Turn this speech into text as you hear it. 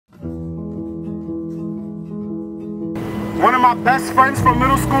One of my best friends from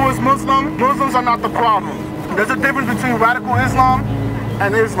middle school is Muslim. Muslims are not the problem. There's a difference between radical Islam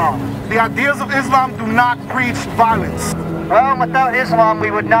and Islam. The ideas of Islam do not preach violence. Well, without Islam, we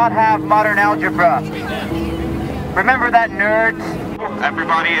would not have modern algebra. Remember that, nerds?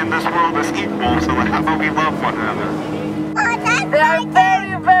 Everybody in this world is equal, so how about we love one another? They are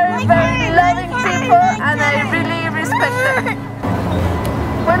very, very, very loving people, and I really respect them.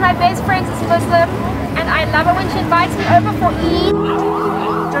 One of my best friends is Muslim, and I love her when she invites me over for Eid.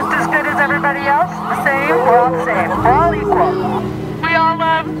 Just as good as everybody else, the same, we're all the same, we're all equal. We all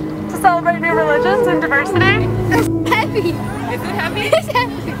love to celebrate new religions and diversity. It's happy. Is it happy? It's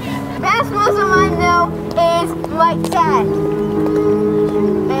happy. Best Muslim I know is my dad.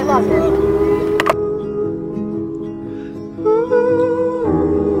 I love him.